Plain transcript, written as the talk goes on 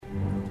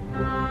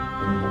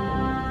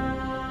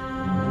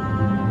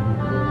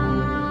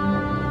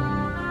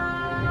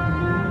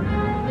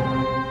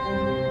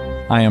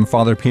I am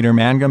Father Peter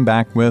Mangum,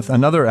 back with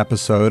another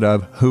episode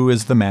of Who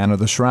is the Man of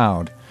the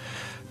Shroud?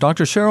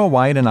 Dr. Cheryl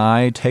White and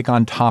I take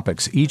on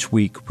topics each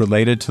week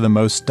related to the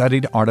most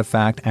studied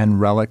artifact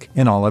and relic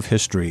in all of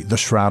history, the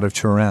Shroud of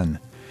Turin.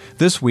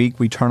 This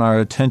week, we turn our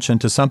attention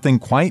to something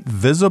quite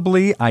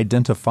visibly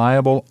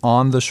identifiable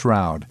on the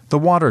shroud, the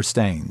water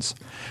stains.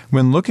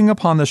 When looking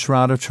upon the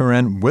Shroud of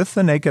Turin with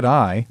the naked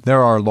eye,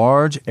 there are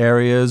large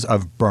areas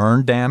of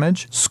burn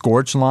damage,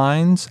 scorch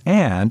lines,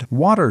 and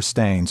water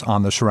stains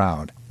on the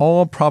shroud,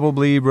 all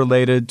probably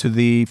related to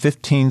the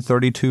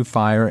 1532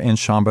 fire in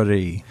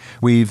Chambéry.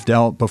 We've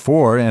dealt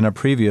before in a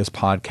previous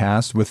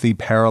podcast with the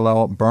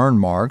parallel burn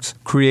marks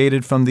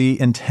created from the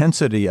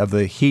intensity of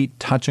the heat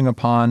touching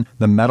upon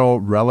the metal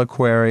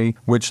reliquary,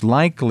 which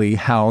likely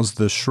housed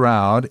the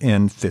shroud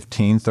in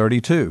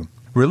 1532.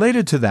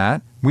 Related to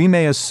that, we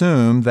may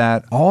assume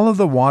that all of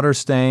the water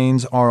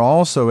stains are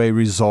also a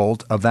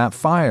result of that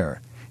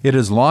fire. It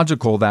is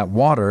logical that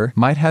water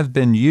might have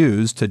been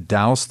used to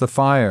douse the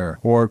fire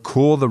or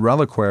cool the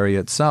reliquary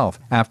itself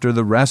after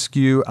the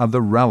rescue of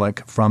the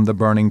relic from the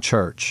burning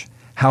church.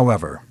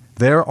 However,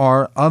 there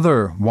are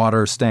other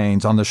water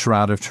stains on the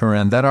Shroud of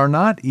Turin that are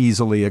not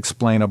easily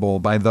explainable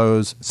by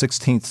those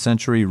 16th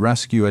century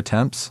rescue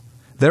attempts.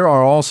 There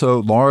are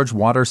also large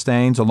water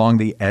stains along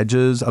the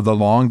edges of the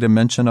long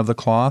dimension of the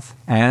cloth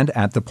and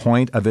at the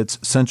point of its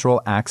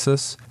central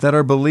axis that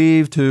are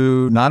believed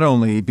to not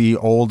only be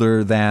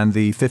older than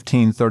the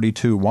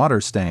 1532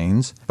 water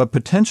stains, but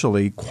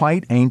potentially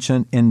quite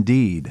ancient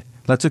indeed.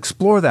 Let's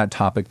explore that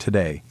topic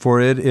today, for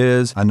it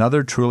is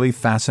another truly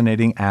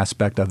fascinating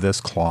aspect of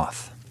this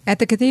cloth. At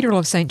the Cathedral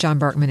of St. John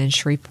Berchmans in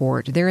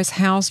Shreveport, there is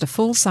housed a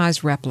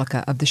full-size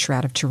replica of the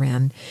Shroud of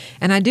Turin,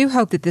 and I do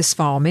hope that this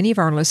fall many of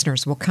our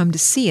listeners will come to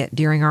see it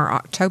during our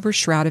October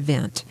Shroud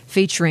event,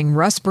 featuring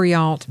Russ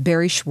Briault,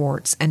 Barry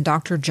Schwartz, and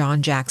Dr.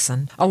 John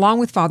Jackson, along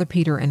with Father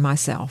Peter and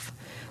myself.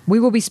 We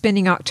will be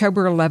spending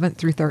October 11th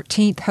through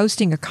 13th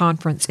hosting a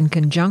conference in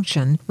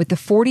conjunction with the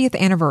 40th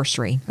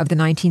anniversary of the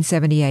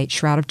 1978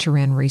 Shroud of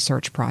Turin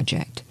Research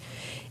Project.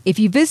 If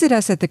you visit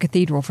us at the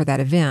cathedral for that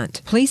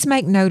event, please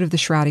make note of the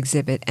shroud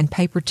exhibit and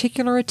pay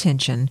particular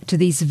attention to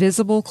these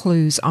visible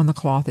clues on the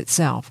cloth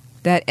itself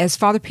that, as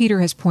Father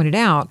Peter has pointed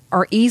out,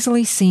 are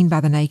easily seen by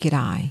the naked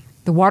eye.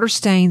 The water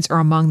stains are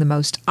among the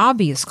most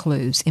obvious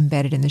clues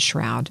embedded in the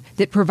shroud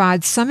that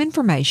provide some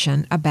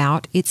information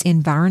about its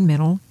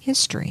environmental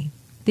history.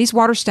 These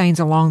water stains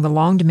along the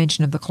long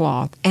dimension of the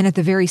cloth and at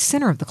the very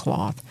center of the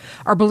cloth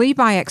are believed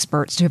by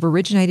experts to have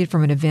originated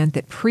from an event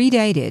that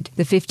predated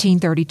the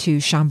 1532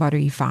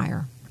 Chambéry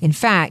fire. In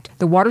fact,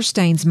 the water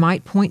stains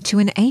might point to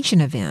an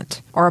ancient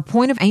event or a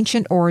point of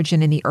ancient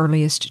origin in the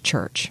earliest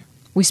church.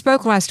 We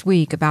spoke last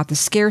week about the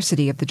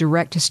scarcity of the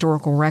direct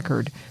historical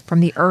record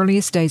from the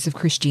earliest days of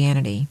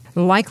Christianity,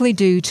 likely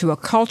due to a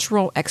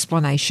cultural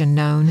explanation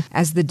known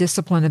as the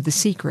discipline of the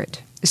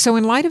secret. So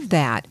in light of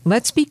that,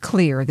 let's be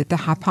clear that the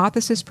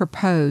hypothesis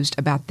proposed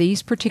about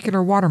these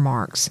particular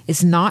watermarks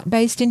is not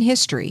based in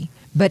history,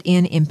 but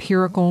in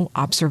empirical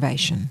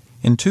observation.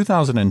 In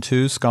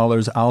 2002,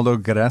 scholars Aldo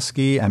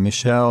Guereschi and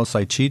Michele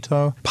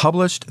Saichito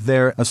published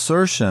their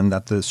assertion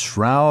that the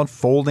shroud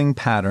folding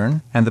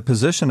pattern and the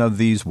position of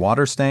these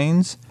water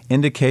stains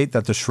indicate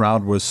that the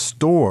shroud was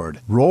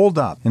stored, rolled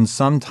up in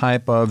some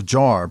type of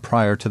jar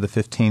prior to the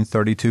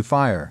 1532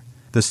 fire.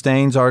 The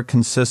stains are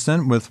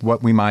consistent with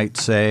what we might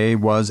say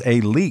was a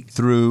leak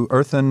through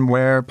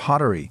earthenware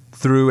pottery,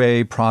 through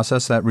a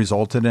process that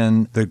resulted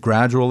in the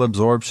gradual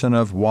absorption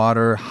of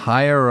water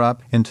higher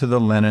up into the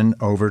linen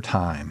over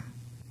time.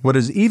 What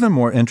is even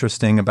more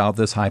interesting about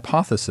this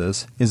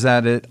hypothesis is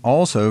that it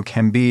also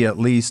can be at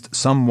least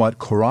somewhat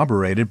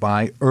corroborated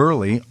by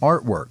early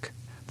artwork.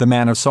 The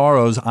Man of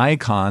Sorrows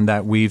icon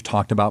that we've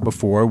talked about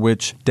before,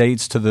 which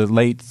dates to the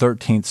late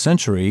 13th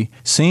century,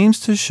 seems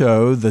to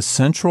show the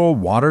central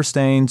water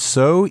stain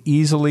so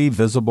easily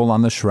visible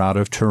on the Shroud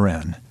of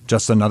Turin.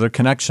 Just another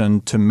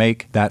connection to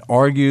make that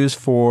argues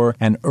for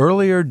an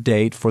earlier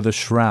date for the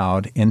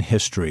shroud in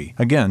history,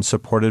 again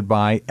supported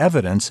by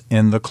evidence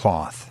in the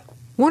cloth.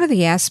 One of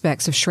the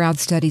aspects of shroud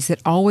studies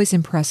that always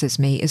impresses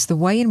me is the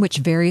way in which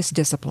various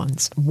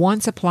disciplines,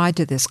 once applied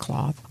to this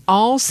cloth,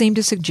 all seem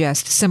to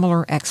suggest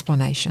similar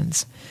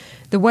explanations.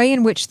 The way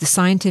in which the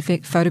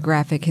scientific,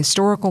 photographic,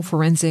 historical,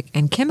 forensic,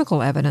 and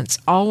chemical evidence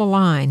all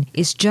align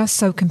is just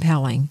so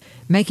compelling,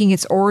 making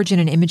its origin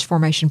and image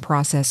formation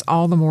process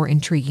all the more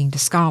intriguing to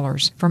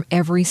scholars from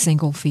every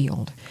single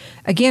field.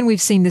 Again, we've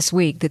seen this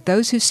week that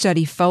those who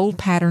study fold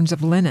patterns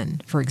of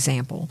linen, for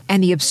example,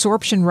 and the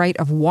absorption rate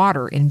of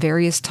water in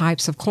various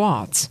types of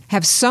cloths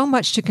have so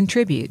much to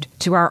contribute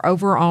to our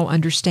overall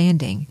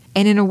understanding,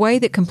 and in a way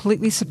that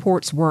completely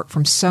supports work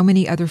from so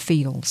many other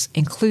fields,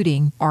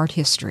 including art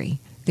history.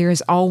 There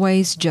is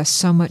always just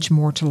so much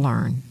more to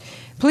learn.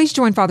 Please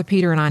join Father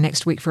Peter and I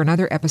next week for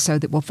another episode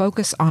that will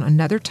focus on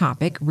another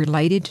topic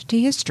related to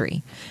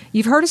history.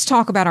 You've heard us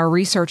talk about our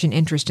research and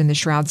interest in the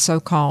shroud's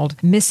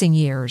so-called missing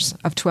years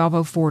of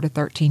 1204 to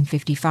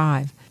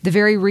 1355, the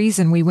very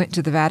reason we went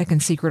to the Vatican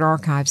Secret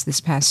Archives this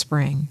past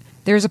spring.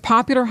 There is a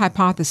popular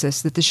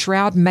hypothesis that the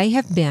shroud may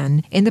have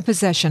been in the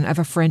possession of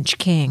a French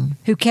king,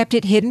 who kept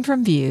it hidden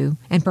from view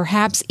and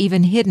perhaps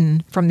even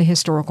hidden from the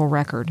historical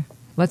record.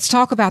 Let's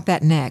talk about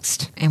that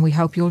next, and we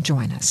hope you'll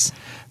join us.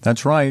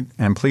 That's right,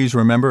 and please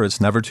remember it's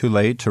never too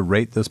late to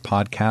rate this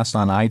podcast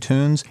on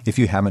iTunes if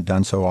you haven't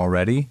done so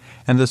already,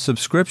 and the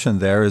subscription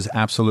there is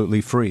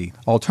absolutely free.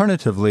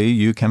 Alternatively,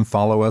 you can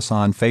follow us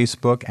on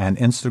Facebook and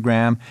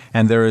Instagram,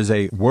 and there is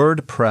a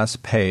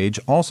WordPress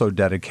page also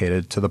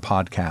dedicated to the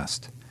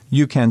podcast.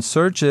 You can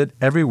search it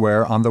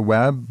everywhere on the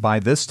web by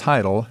this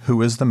title,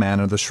 Who is the Man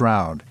of the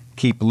Shroud?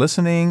 Keep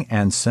listening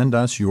and send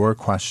us your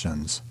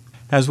questions.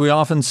 As we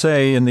often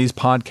say in these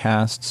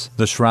podcasts,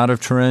 the Shroud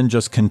of Turin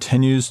just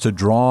continues to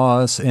draw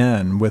us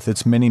in with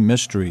its many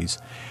mysteries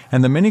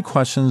and the many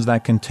questions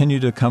that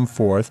continue to come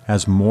forth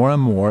as more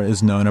and more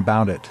is known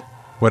about it.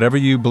 Whatever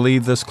you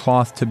believe this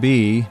cloth to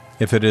be,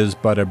 if it is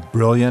but a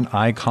brilliant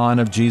icon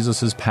of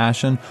Jesus'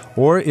 passion,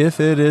 or if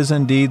it is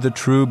indeed the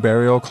true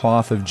burial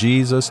cloth of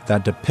Jesus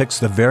that depicts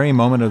the very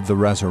moment of the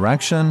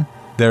resurrection,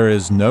 there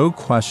is no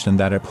question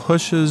that it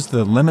pushes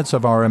the limits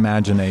of our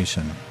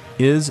imagination.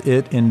 Is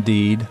it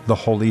indeed the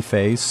Holy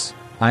Face?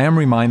 I am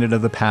reminded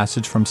of the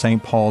passage from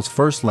St. Paul's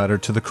first letter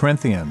to the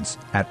Corinthians.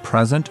 At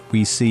present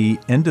we see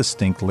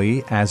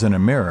indistinctly as in a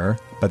mirror,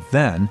 but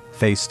then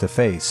face to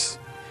face.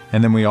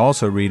 And then we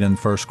also read in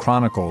 1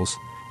 Chronicles,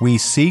 we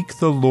seek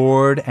the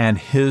Lord and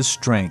His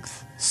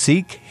strength.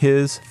 Seek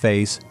His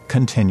face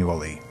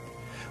continually.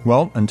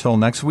 Well, until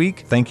next week,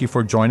 thank you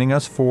for joining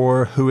us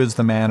for Who is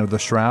the Man of the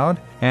Shroud?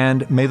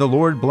 And may the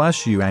Lord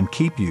bless you and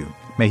keep you.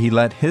 May He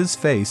let His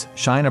face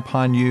shine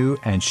upon you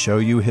and show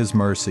you His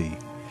mercy.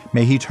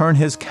 May He turn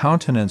His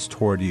countenance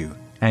toward you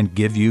and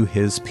give you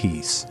His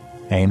peace.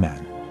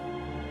 Amen.